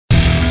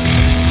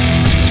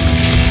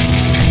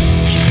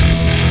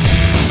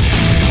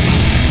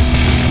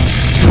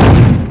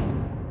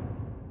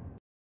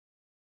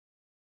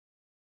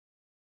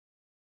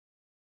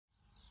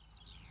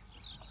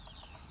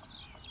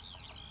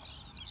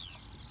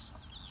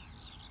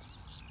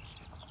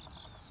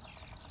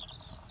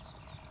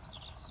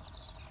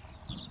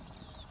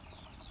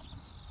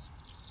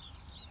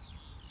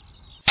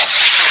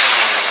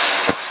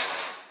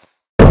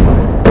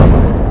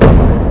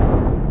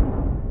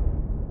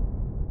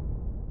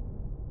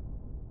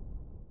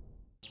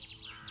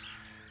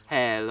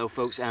Hello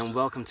folks, and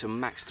welcome to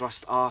Max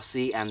Thrust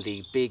RC and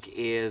the Big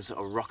Ears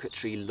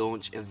Rocketry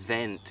launch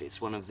event. It's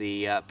one of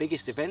the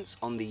biggest events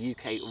on the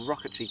UK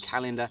Rocketry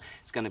calendar.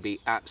 It's going to be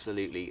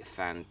absolutely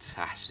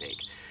fantastic.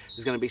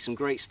 There's going to be some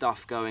great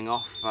stuff going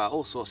off,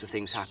 all sorts of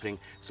things happening,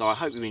 so I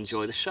hope you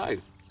enjoy the show.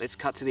 Let's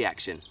cut to the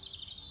action.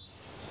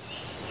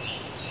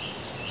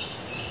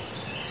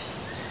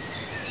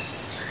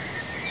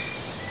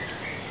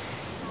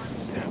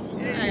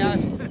 Yeah,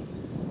 guys.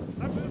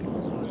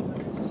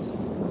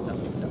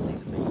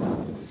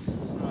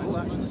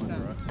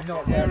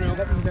 Not aerial,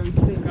 going up on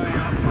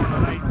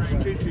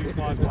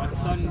H225 White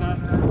Thunder.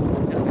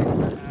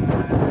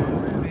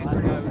 We need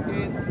to go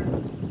in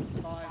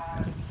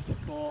 5,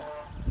 4,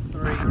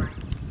 3,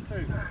 2,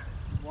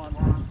 1.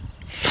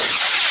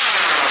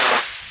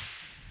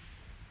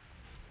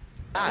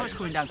 Oh, it's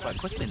coming down quite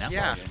quickly now.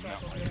 Yeah.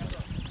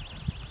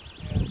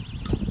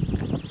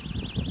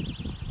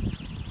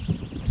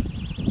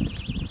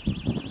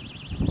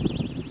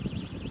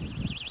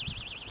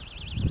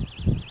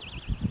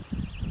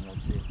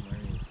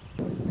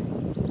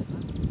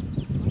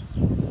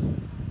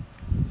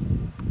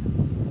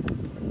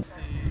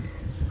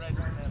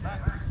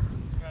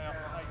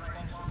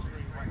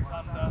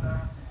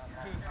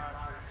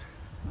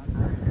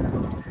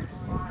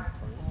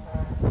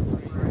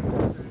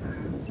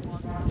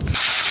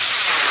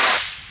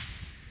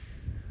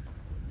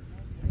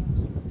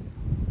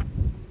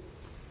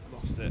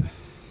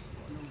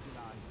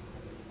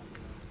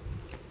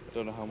 I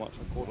don't know how much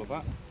I caught of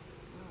that.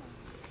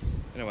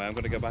 Anyway, I'm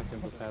going to go back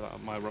and prepare that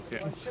on my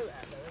rocket.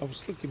 I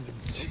was looking for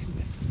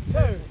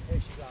There she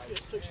goes.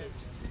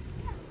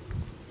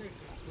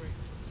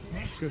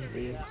 It's going to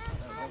be in.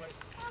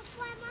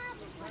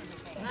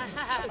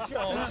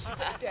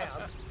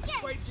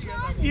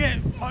 Yeah.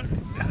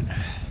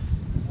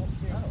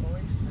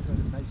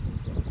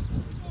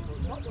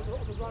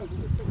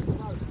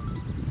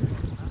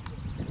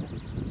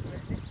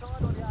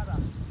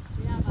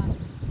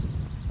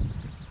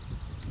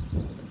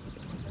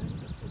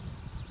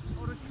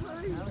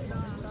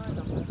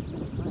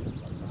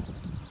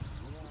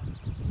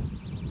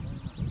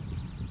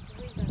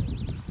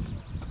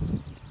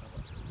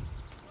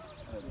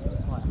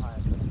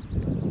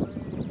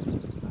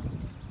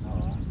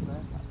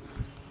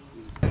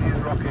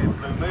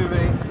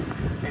 Movie.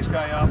 It's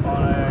going up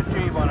on a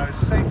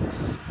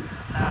G106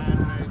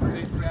 and we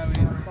need to go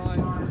in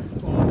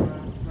 5,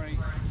 4, 3,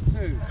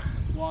 2,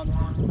 1.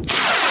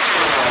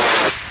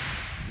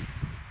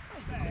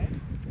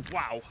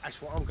 Wow.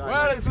 That's what I'm going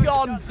Well, it's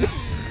gone. On the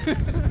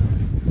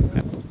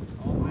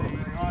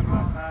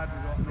iPad pad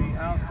we've got the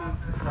Alston,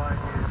 flight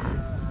is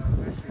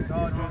Whiskey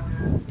Sergeant,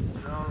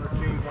 it's on the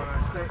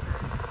G106,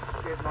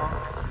 skid mark,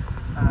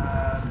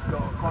 it's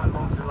got quite a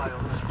long delay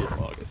on the Skid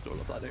mark, it's not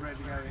like that. Ready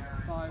to go in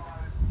 5,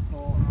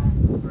 4,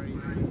 3, 2,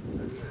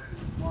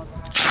 1.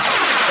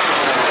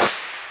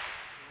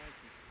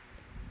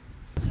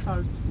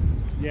 Cone.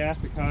 Yeah,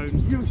 the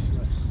cone.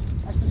 Useless.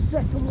 That's the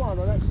second one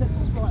on that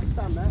second flight it's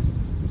done there.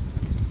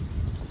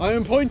 I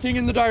am pointing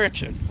in the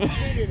direction.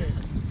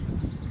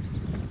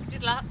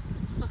 Good luck.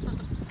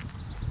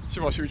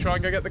 So what, should we try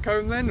and go get the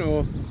cone then,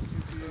 or?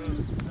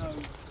 No.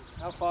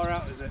 How far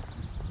out is it?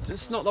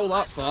 It's not all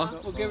that far.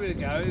 We'll give it a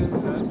go.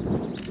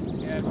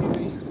 Yeah, if you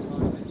need to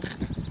find it.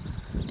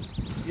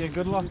 Yeah,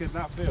 good luck at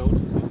that field.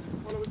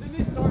 Well, it was in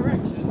this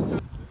direction.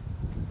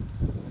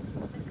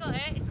 It's got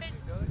it. It's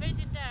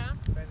bending down.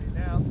 Bending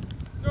down.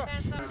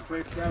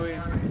 Clear to go in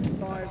 5,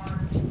 4,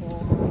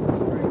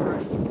 3,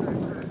 2,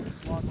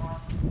 1.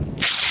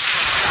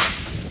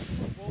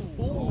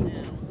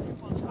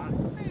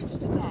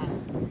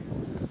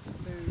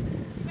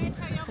 Better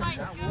tell your mate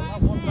to go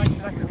over there.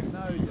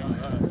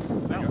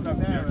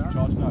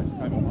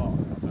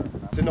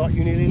 Tonight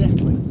you nearly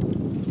left me.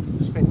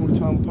 Spent all the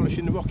time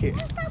polishing the rocket.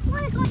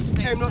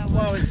 I'm not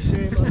worried to see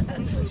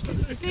him.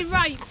 It's been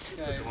raped.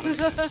 I'm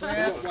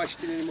not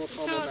wasting any more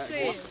time on Can't that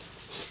see one. it.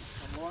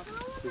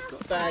 We've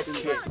got bad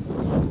kit.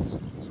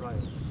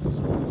 Right.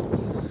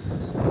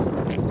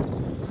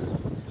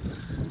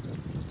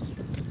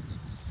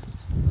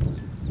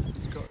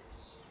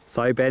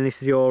 So Ben,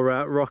 this is your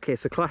rocket.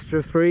 It's a cluster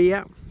of 3,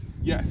 yeah?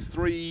 Yes,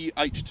 3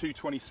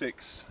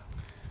 H226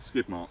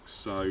 skid marks,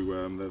 so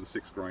they're the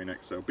 6 grain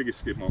XL, biggest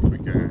skid marks we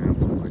can get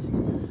out of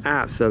basically.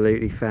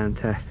 Absolutely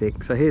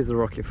fantastic. So here's the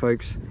rocket,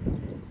 folks.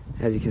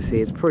 As you can see,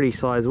 it's pretty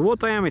sizable. What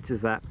diameter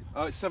is that?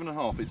 It's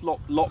 7.5. It's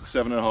lock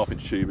 7.5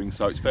 inch tubing,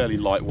 so it's fairly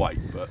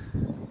lightweight, but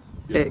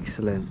yeah.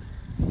 Excellent.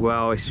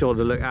 Well, it's sure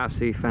to look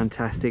absolutely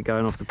fantastic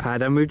going off the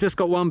pad, and we've just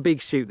got one big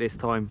shoot this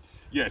time.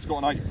 Yeah, it's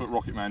got an 8-foot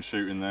rocket man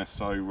chute in there,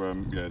 so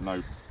yeah,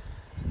 no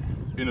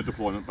inner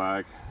deployment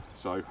bag,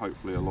 so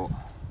hopefully a lot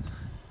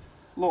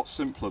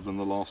simpler than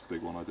the last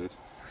big one I did.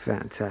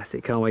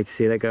 Fantastic. Can't wait to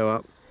see that go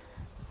up.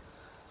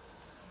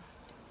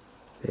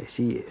 There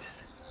she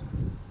is.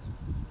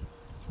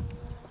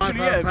 Actually,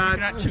 yeah, you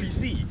can actually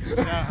see.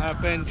 Now have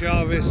Ben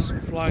Jarvis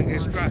flying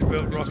his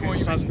scratch-built rocket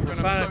Stunt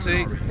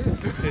Profanity.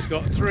 It's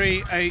got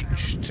 3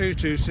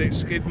 H226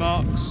 skid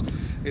marks.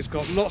 It's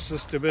got lots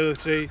of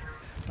stability.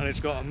 and it's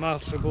got a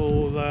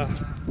multiple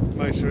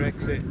motor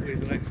exit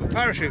with electrical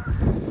parachute.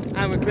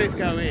 And we're clear to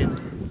go in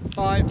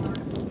 5,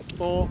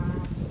 4,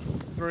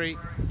 3,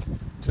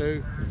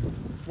 2,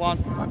 1.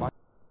 Bye-bye.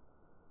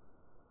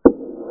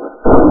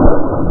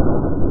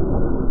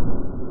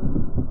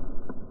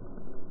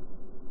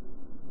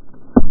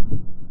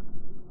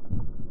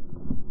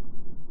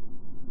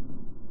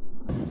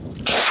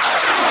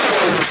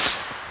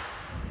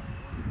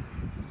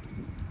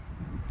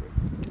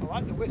 I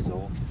like the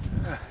whistle.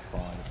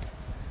 5,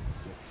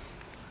 6,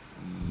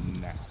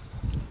 now.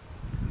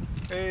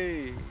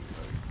 Hey!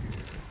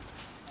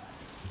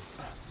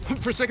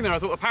 For a second there I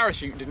thought the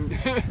parachute didn't.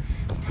 The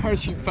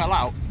parachute fell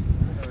out.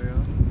 There we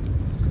are.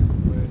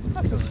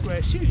 That's a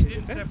square chute,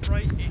 isn't it?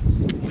 Separate, it's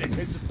split.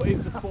 It's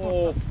a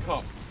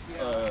 4-cup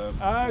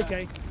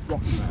Okay.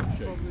 Rocket Man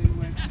shape.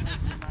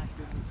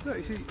 Look,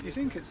 you see, you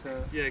think it's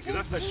a Yeah,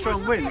 because that's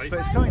strong winds, but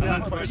it's coming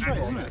down quite straight,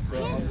 isn't it?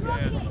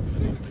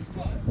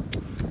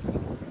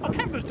 Our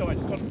camera's died.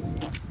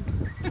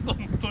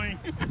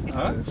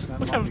 Huh? That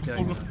might be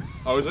going on.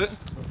 Oh, is it?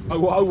 Oh,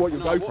 what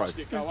your GoPro? Watched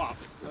it go up.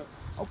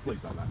 Oh, please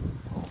don't that.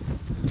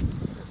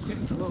 Let's get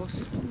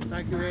close.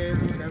 Thank you,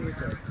 Ian. Then we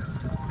take.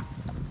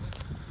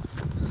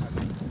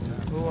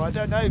 Oh, I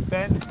don't know,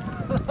 Ben.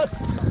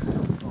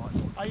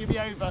 Are you be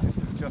over?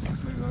 Just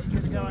move over.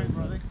 Just go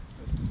over, I think.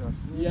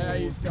 Yeah,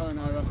 he's going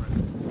over.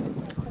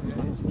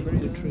 Through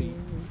the tree.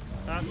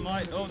 That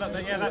might. Oh,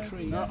 yeah, that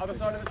tree. No, other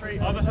side of the tree.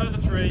 other side of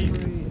the tree.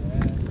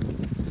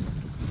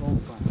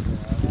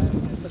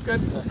 That's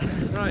good.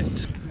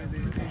 Right.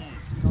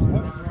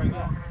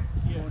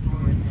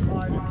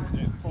 5,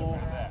 4,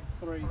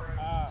 3, 2,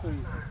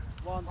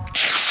 1.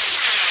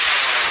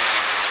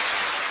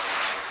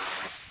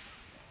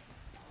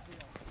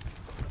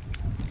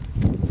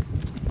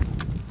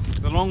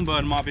 The long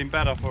burn might have been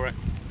better for it.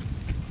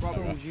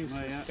 Robert used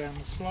down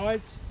the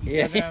slides.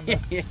 Yeah, Down the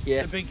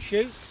yeah, big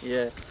chute.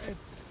 yeah.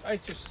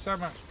 It's just so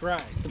much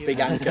drag. you Big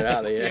know. anchor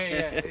out there, Yeah,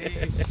 yeah.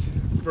 it's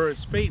for a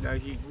speedo,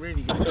 you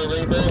really get Still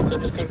rebuild, so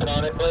just keep an eye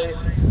on it, please.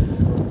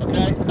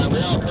 Okay, and we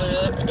are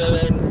clear to go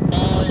in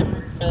 5,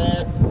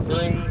 4,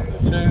 3,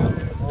 2,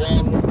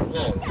 1,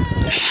 launch.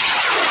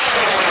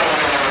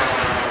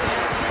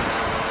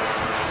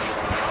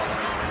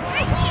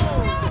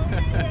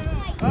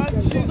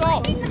 And she's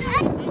off.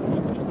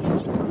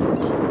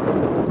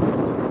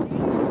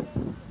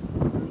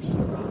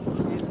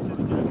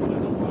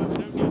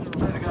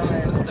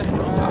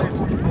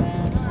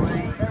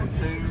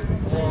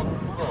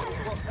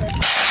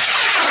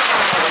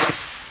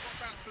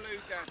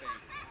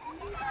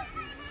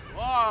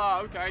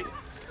 Wow, okay.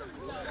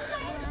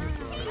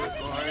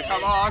 Right,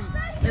 come on,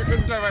 you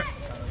can do it.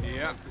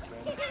 Yeah.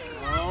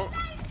 Oh.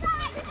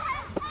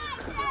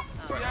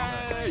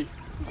 Yay!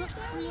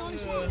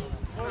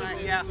 Right,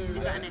 yeah.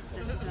 Is that an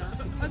Estes as well?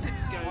 I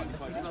didn't go.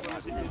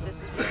 Estes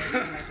as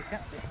well.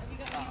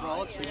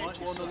 Rods, we might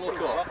want to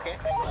look up.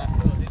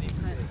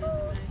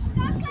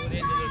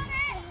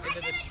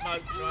 Into the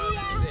smoke trail,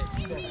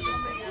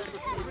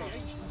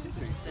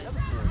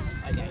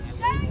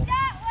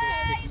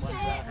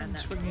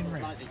 swinging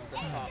round.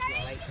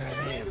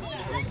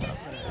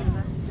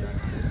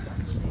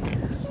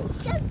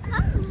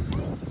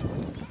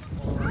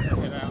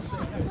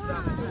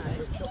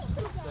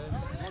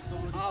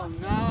 Oh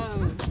no!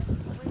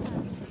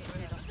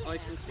 I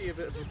can see a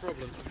bit of a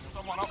problem.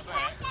 Someone up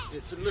there.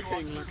 It's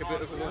looking like a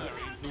bit of a...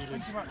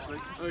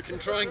 I can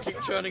try and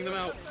keep churning them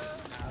out.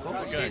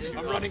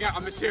 I'm running out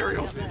of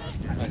material.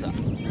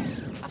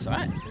 That's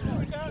alright.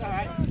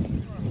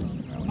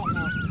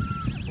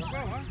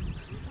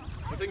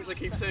 The things I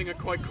keep saying are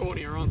quite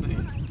corny, aren't they?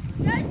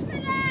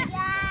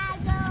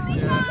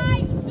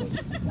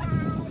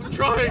 I'm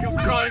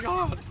trying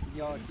hard.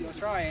 You're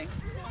trying.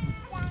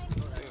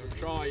 I'm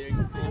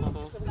trying.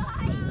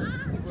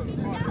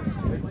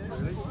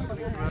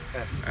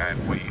 And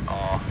we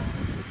are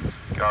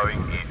going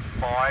in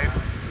 5,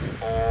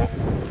 4,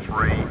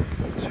 3,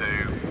 2,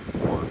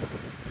 1.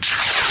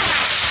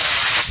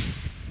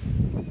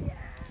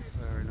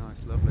 Very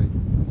nice, lovely.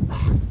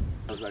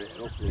 Oh,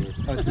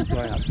 it's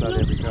going out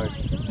slowly every go.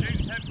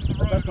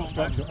 That's not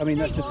structural. I mean,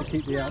 that's just to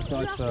keep the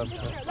outside firm.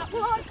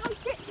 Oh,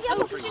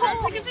 did you not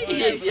take a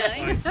video,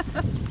 James?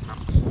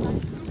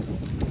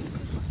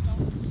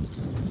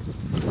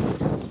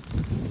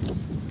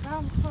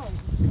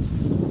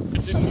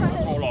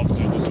 Fall off, so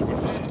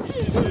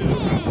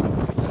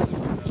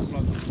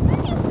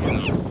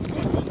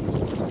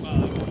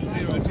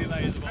Zero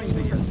delay at the bottom.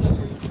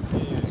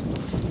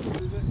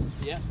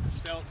 Yeah.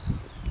 Stealth.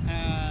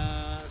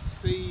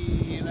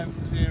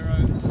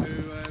 C110 to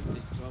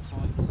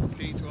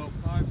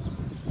D125.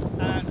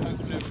 And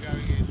hopefully we're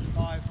going in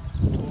 5,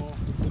 4,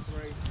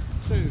 3,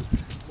 2,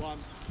 1.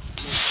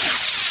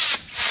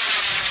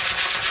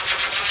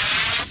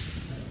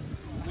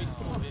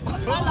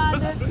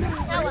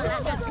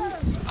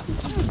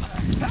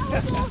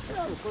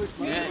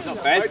 Yeah, not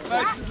bad.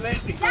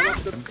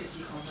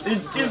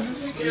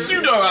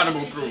 Pseudo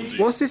animal cruelty.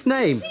 What's his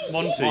name?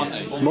 Monty.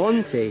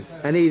 Monty.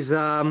 And he's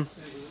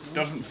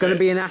doesn't Going to fit.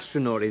 be an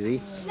astronaut, is he?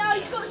 No,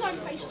 he's got his own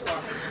Facebook.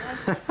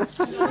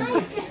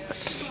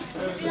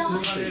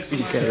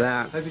 Look at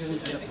that.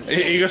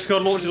 You just got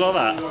to launch it like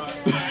that?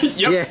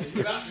 Yep.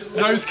 Yeah.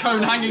 Nose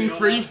cone hanging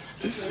free.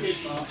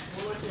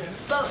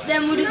 But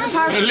then wouldn't the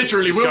parachute... It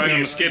literally will going be on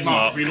a a skid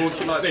mark. if we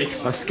launch it like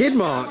this. A skid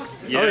mark?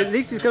 Yeah. Oh, at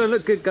least it's going to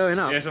look good going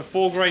up. Yeah, it's a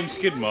 4-grain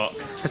skid mark.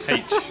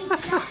 H.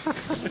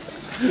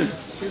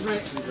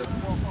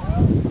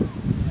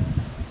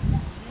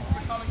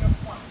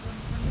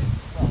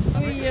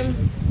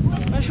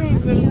 I should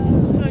have plugged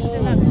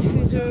in that to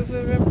shoot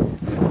over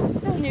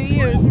New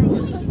Year's. 4,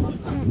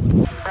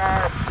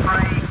 3,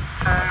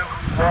 2,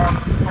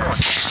 1,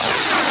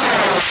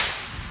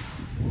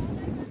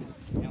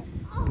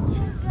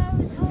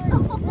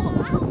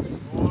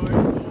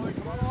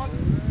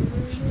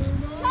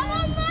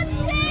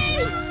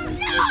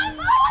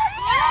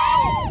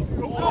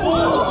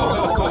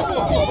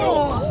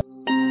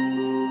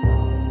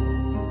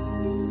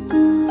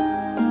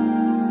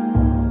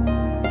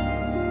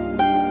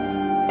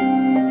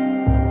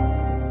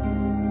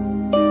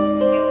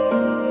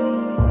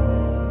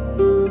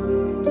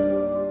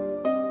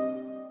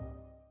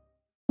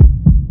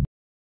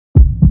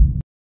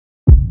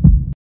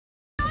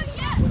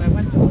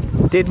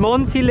 Did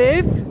Monty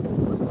live?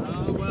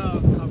 Oh well,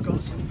 I've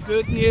got some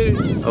good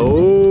news.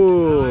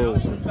 Oh. I've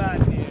got some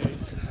bad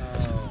news.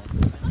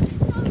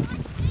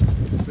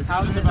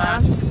 How's the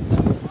bad?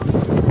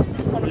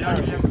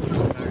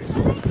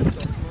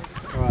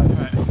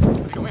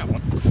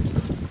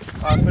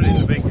 I'll put it in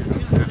the big.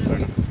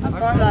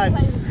 Alright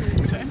lads.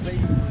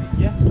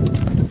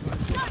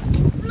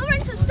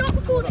 Lorenzo, stop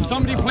recording.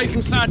 Somebody play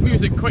some sad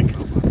music, quick.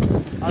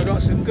 I've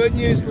got some good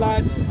news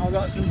lads, I've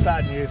got some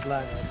bad news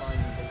lads.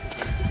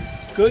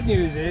 Good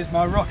news is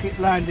my rocket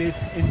landed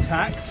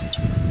intact,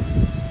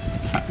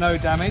 no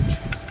damage.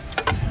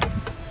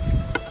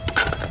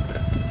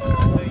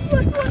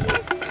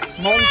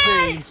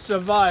 Monty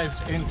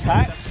survived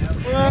intact.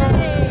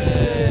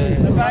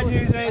 The bad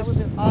news is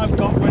I've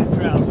got wet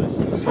trousers.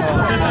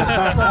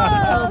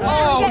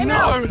 Oh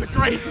no, the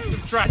greatest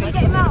of tragedies.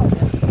 Get him out.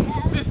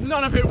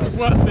 None of it was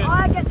worth it.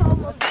 I get told.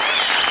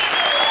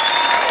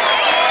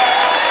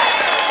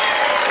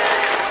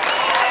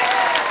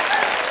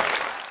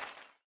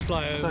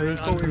 So he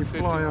thought he'd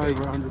fly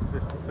over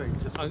 150 feet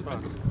just for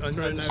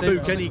fun.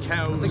 Spook any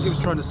cows. I think he was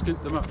trying to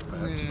scoop them up.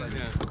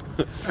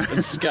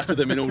 And scatter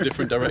them in all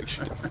different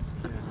directions.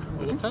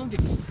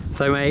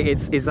 So mate,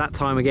 it's that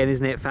time again,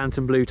 isn't it?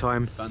 Phantom Blue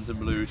time. Phantom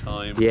Blue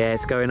time. Yeah,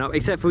 it's going up.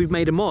 Except for we've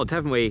made a mod,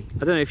 haven't we? I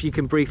don't know if you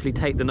can briefly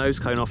take the nose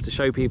cone off to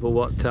show people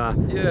what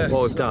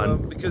we've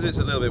done. Because it's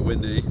a little bit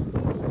windy. I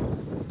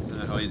don't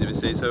know how easy to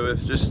see. So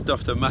we've just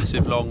stuffed a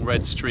massive long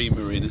red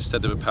streamer in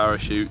instead of a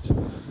parachute.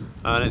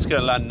 And it's going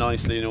to land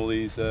nicely in all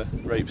these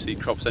rapeseed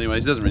crops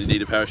anyways. It doesn't really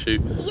need a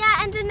parachute.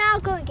 Yeah, and then now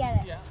go and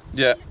get it.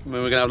 Yeah, I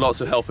mean, we're going to have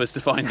lots of helpers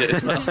to find it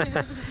as well.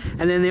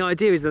 And then the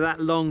idea is that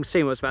long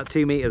streamer, it's about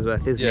 2 meters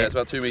worth, isn't it? Yeah, it's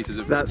about 2 meters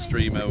of red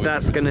streamer.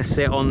 That's going to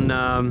sit on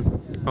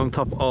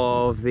top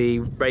of the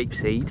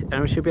rapeseed,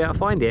 and we should be able to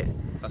find it.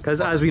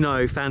 Because as we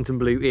know, Phantom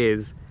Blue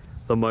is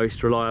the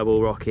most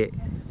reliable rocket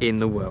in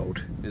the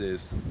world. It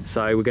is.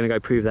 So we're going to go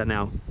prove that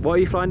now. What are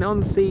you flying it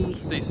on?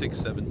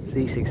 C67.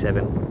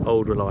 C67,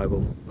 old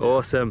reliable.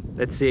 Awesome.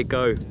 Let's see it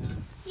go.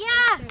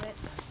 Yeah.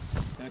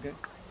 Okay.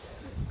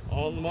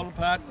 On the model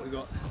pad, we've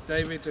got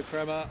David de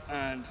Crema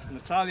and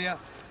Natalia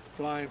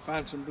flying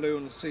Phantom Blue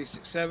on the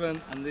C67,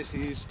 and this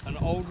is an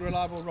old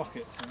reliable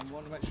rocket. So we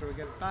want to make sure we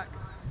get it back,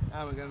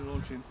 and we're going to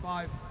launch in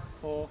 5,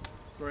 4,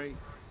 3,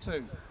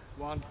 2,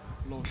 1,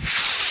 launch.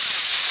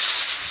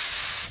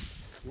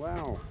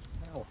 Wow.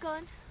 Go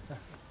on.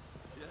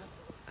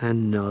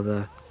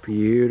 Another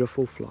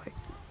beautiful flight.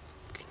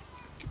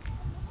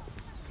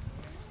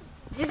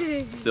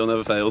 Still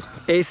never failed.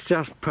 It's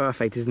just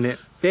perfect, isn't it?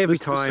 Every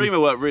time. The streamer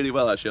worked really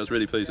well actually. I was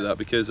really pleased with that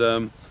because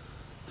I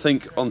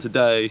think on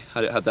today,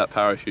 had it had that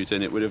parachute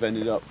in, it would have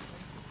ended up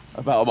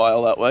about a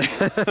mile that way.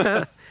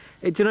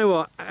 Hey, do you know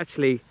what?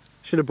 Actually,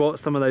 should have bought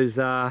some of those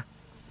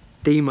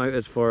D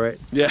motors for it.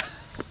 Yeah.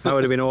 That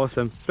would have been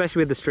awesome,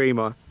 especially with the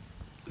streamer.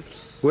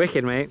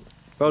 Wicked, mate.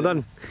 Well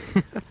done.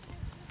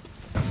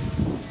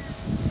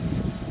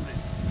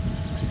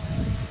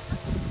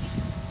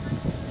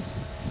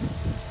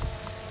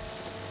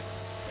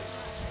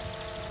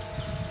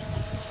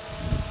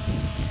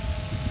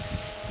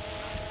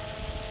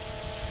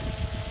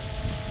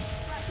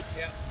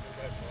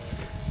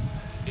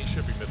 It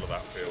should be middle of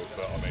that field,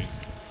 but I mean...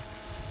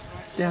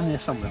 Down there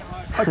somewhere.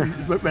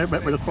 Where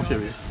the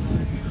crosshair is.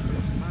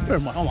 Where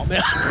am I? I'm up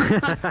there.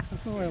 Ready to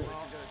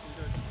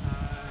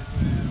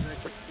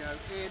go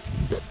in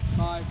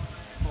 5,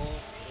 4,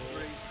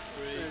 3,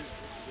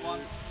 2, 1.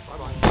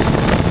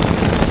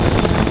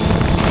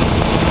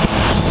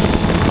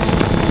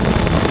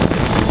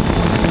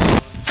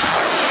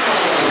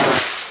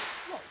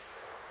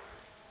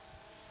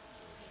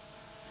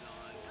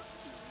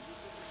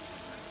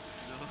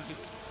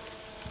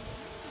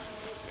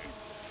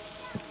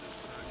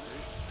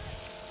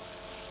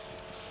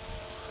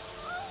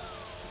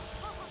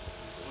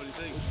 What do you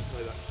think?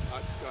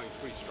 That's going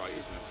pretty straight.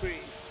 It's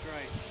pretty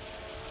straight.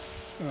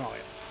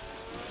 Right.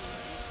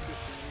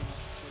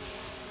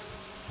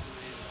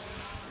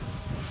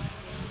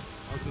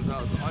 I was going to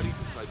say, I'd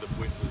even say the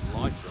wind was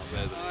lighter up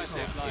there than I it is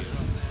said up lighter here.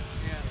 up there,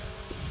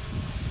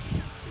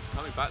 yeah. It's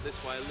coming back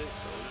this way a little,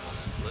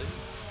 possibly.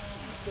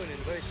 It's going in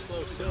a very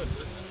slow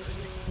surface.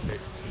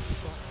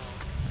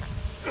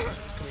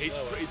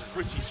 It's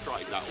pretty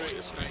straight that way,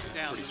 isn't it? It's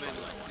Down pretty the straight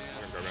middle.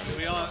 that way.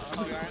 We are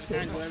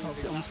angle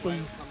everything this way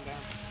and come down.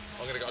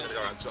 I'm going to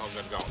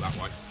go up that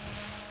way.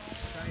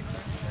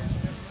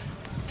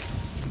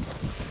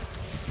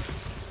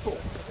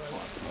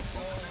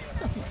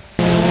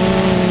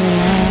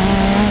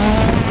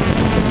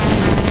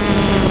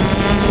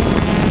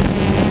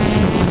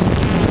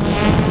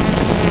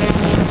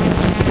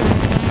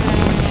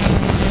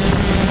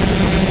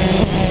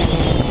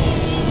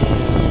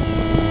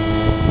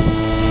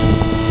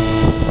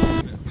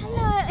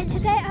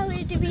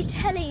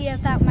 Telling you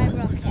about my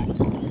rocket,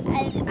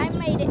 and I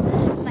made it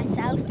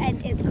myself,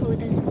 and it's called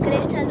the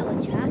glitter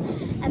launcher.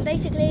 And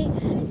basically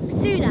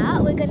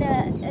sooner we're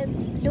gonna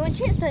launch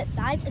it so it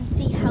flies and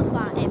see how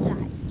far it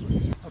flies.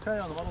 Okay,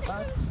 on the model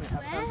pad we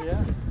have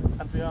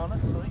Adriana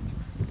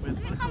with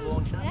glitter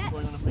launcher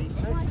going on a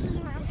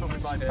V6, probably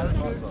by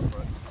parachute,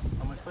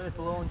 and we're clear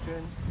for launch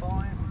in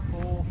 5,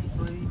 4,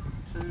 3,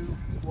 2,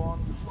 1,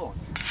 launch.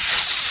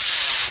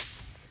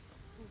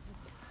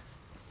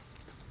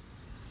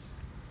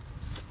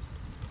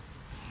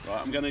 Right,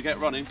 I'm going to get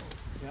running.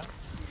 Yeah.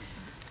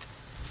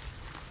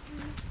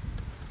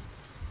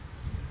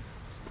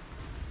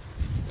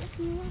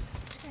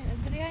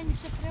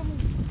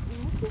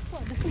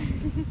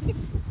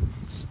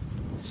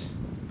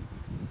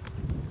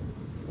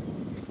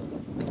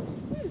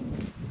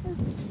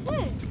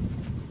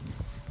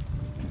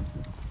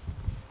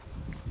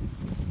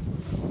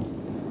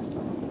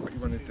 What you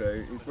want to do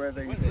is where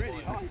these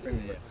thing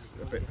that's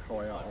a bit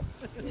high up.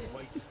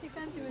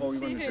 All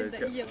you want to do is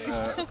get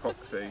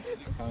epoxy.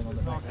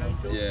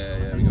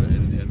 Yeah, we got it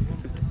in the end.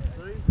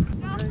 3,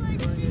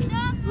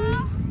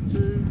 2,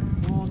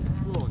 1,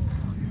 launch.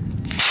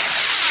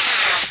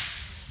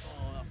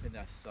 Oh, up in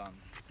that sun.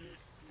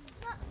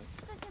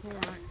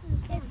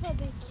 It's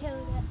probably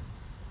killed it.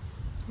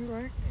 Here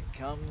it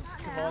comes.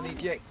 Come on,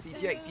 eject,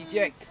 eject,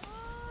 eject.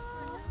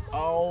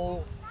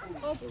 Oh.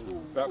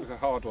 That was a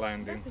hard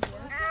landing.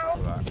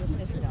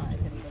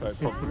 So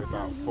probably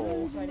about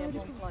 4.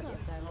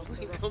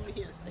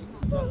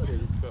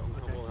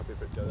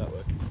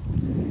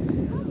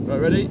 Right,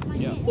 ready?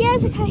 Yeah.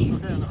 Yes, okay.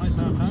 Okay, on the high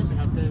power pad we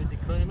have David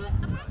Kramer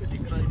with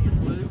Ukrainian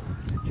blue,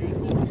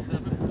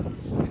 G47.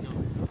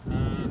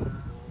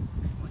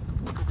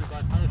 Covered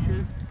by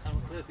parachute, and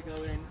we're clear to go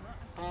in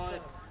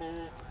 5,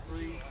 4,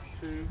 3,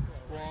 2,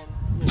 1,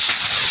 launch.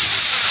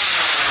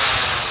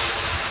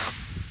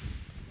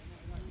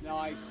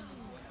 Nice.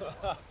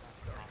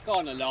 Go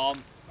on, alarm.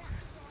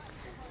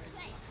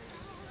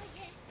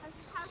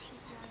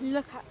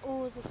 Look at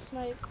all the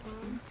smoke,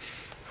 man.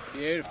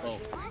 Beautiful.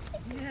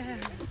 Yeah.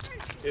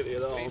 Hit the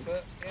alarm.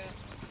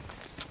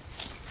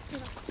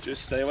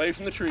 Just stay away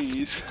from the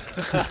trees.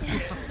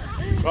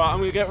 Right, I'm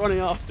going to get running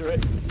after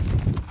it.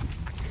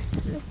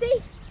 Let's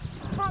see.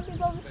 Can't be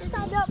bothered to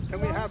stand up. Can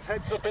we have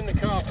heads up in the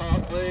car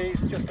park, please,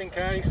 just in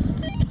case?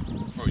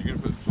 Oh, you're going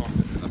to put the top in.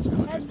 That's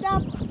good. Heads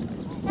up.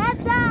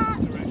 Heads up.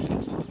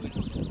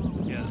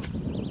 Yeah.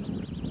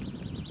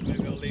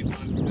 Maybe I'll leave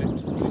mine for a bit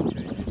till the wind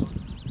changes.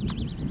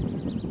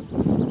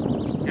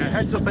 Yeah,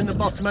 heads up in the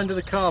bottom end of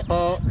the car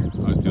park.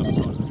 Oh, it's the other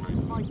side of the trees.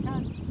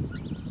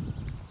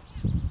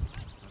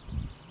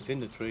 It's in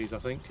the trees, I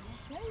think.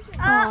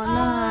 Oh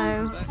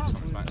no. It's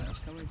coming back, it's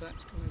coming back,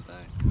 it's coming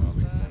back.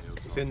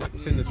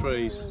 It's in the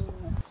trees.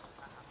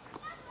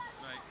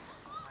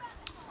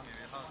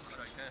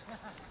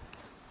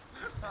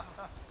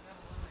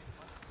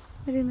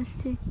 Very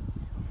misty.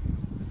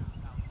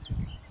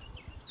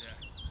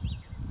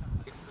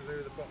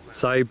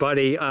 So,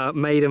 buddy,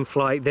 maiden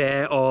flight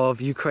there of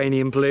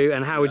Ukrainian Blue,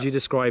 and how would you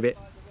describe it?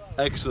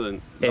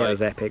 Excellent. It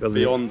was epic, wasn't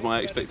it? Beyond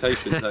my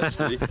expectations,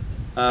 actually.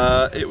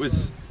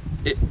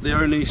 The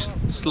only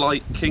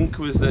slight kink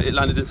was that it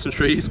landed in some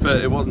trees,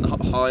 but it wasn't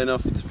high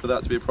enough for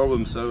that to be a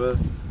problem. So,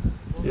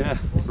 yeah,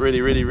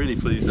 really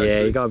pleased.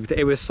 Actually. Yeah,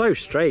 it was so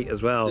straight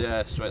as well.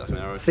 Yeah, straight like an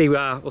arrow.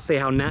 We'll see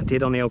how Nat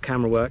did on the old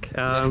camera work.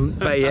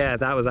 But yeah,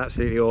 that was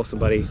absolutely awesome,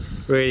 buddy.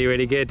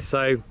 Really good.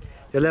 So,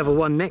 you're level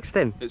 1 next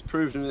then? It's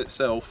proven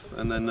itself,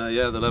 and then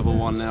yeah, the level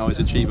 1 now is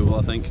achievable,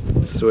 I think.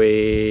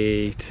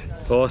 Sweet.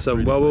 Awesome.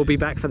 Really well, we'll be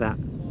back for that.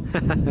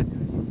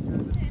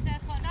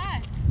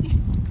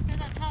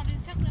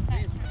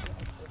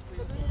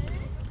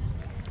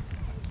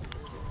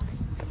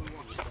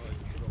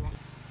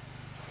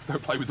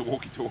 Don't play with the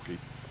walkie-talkie,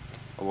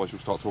 otherwise you'll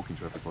start talking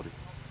to everybody.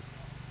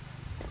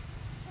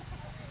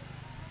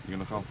 You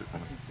gonna look after it for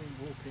me?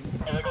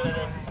 Are we going in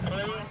 3,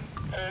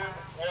 2,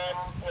 1,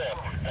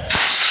 launch.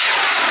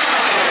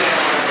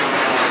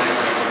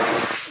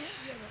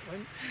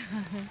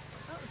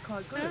 That was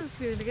quite good. That was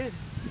really good.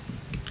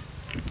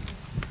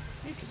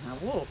 You can now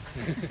walk.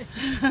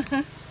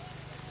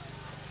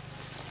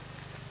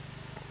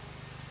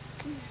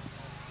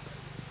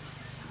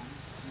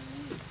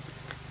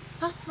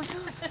 Oh my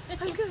god,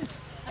 I'm good.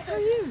 How are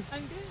you?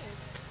 I'm good.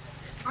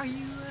 Are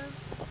you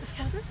a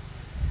spotter?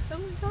 Oh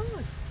my god. I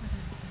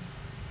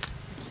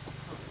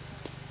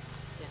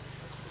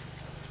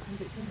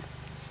don't know.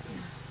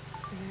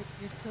 So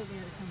you're totally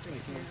out of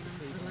context here, and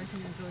I'm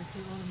delighting and going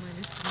through all of my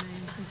list of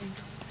names thinking,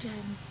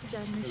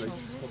 Jen Mitchell.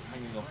 Stop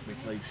hanging off me,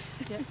 please.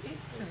 Yeah,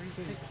 sorry.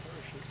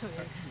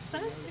 Totally.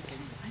 That's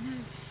okay. I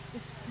know.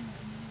 It's the same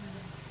for me when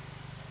I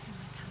see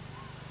my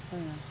candidates. Oh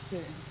yeah, see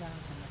it in the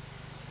clouds and like,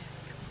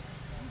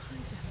 oh hi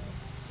Jen.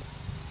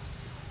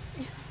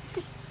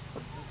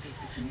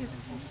 You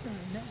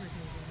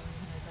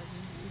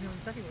know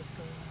exactly what's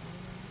going on.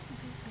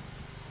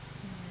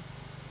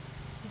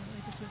 I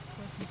just looked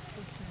across and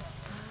thought that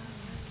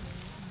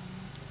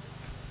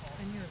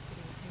I knew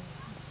everybody was here.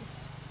 It's just,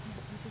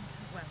 I think,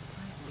 well,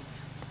 I think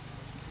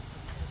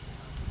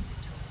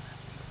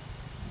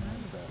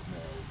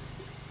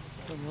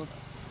Come on.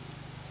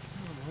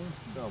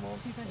 Come on.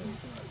 Do you guys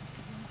know?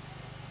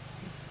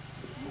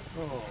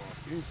 Oh,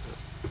 beautiful.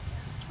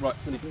 Right,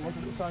 Tilly, can you want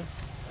to the phone?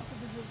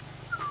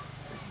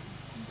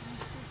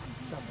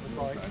 Jump the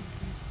bike.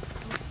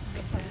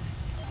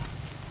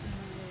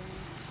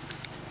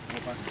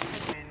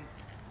 In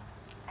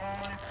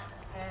 5,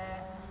 4,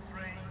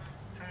 3,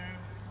 2,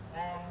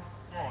 1,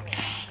 launch.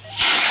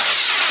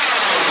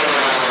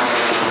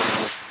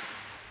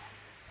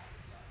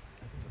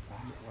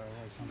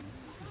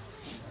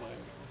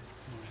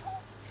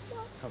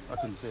 I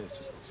couldn't see it, it's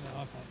just... No, I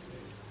can't see it.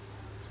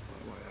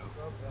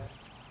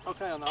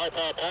 Okay, on High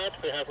power pad,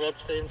 we have Rod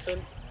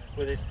Stevenson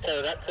with his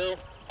pterodactyl,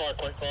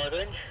 5.5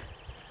 inch,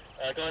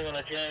 going on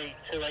a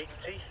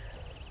J280.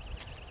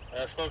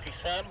 Smoky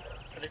Sam,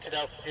 predicted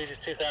altitude is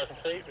 2,000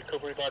 feet,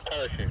 recovery by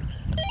parachute.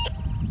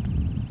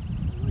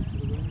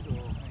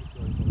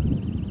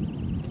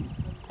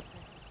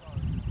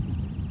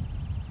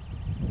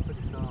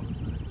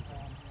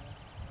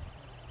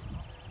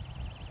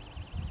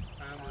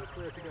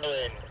 Go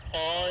in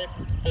 5,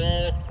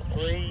 4,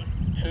 3,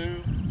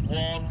 2,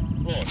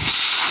 1, launch.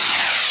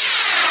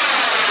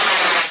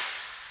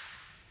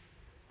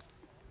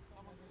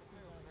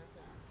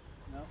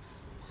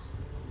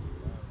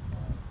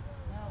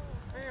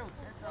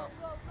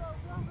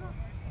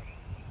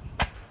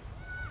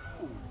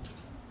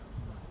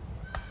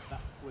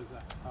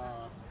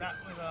 That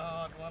was a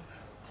hard one.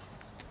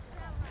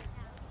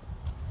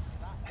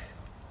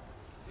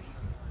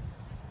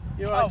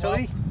 You alright,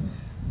 Tolly?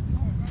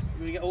 You're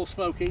going to get all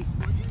smoky.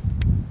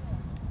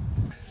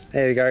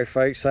 There we go,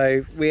 folks.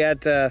 So we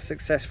had a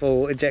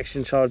successful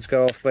ejection charge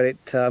go off, but it,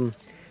 for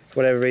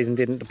whatever reason,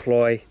 didn't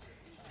deploy.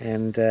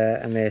 And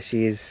there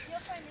she is.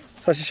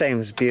 Such a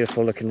shame. It's a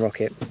beautiful looking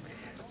rocket.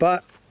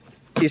 But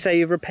you say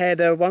you've repaired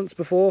her once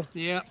before?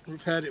 Yeah,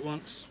 repaired it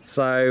once.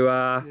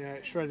 So yeah,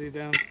 it's shredded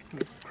down.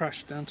 It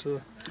crashed down to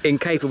the... in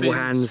capable the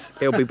hands,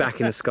 it'll be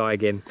back in the sky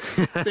again.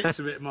 Bits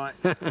of it might.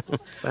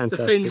 Fantastic. The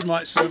fins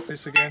might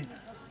surface again.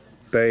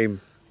 Boom.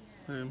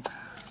 Boom.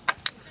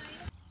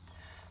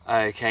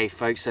 Okay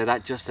folks, so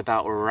that just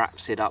about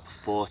wraps it up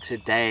for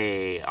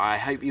today. I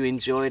hope you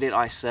enjoyed it,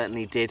 I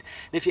certainly did.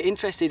 And if you're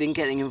interested in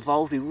getting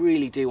involved, we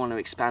really do want to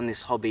expand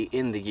this hobby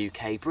in the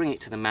UK, bring it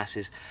to the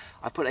masses.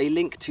 I've put a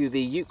link to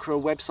the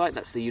UKRA website,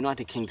 that's the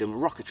United Kingdom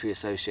Rocketry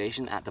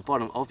Association, at the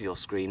bottom of your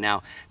screen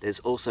now. There's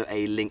also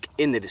a link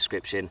in the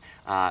description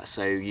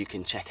so you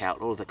can check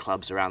out all of the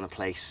clubs around the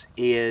place.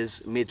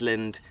 Ears,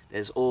 Midland,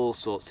 there's all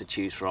sorts to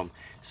choose from.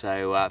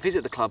 So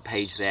visit the club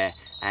page there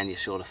and you're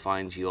sure to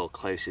find your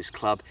closest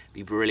club. It'd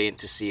be brilliant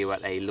to see you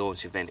at a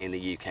launch event in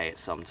the UK at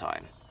some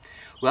time.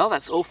 Well,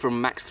 that's all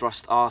from Max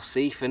Thrust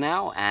RC for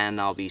now,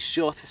 and I'll be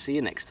sure to see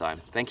you next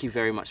time. Thank you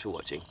very much for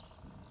watching.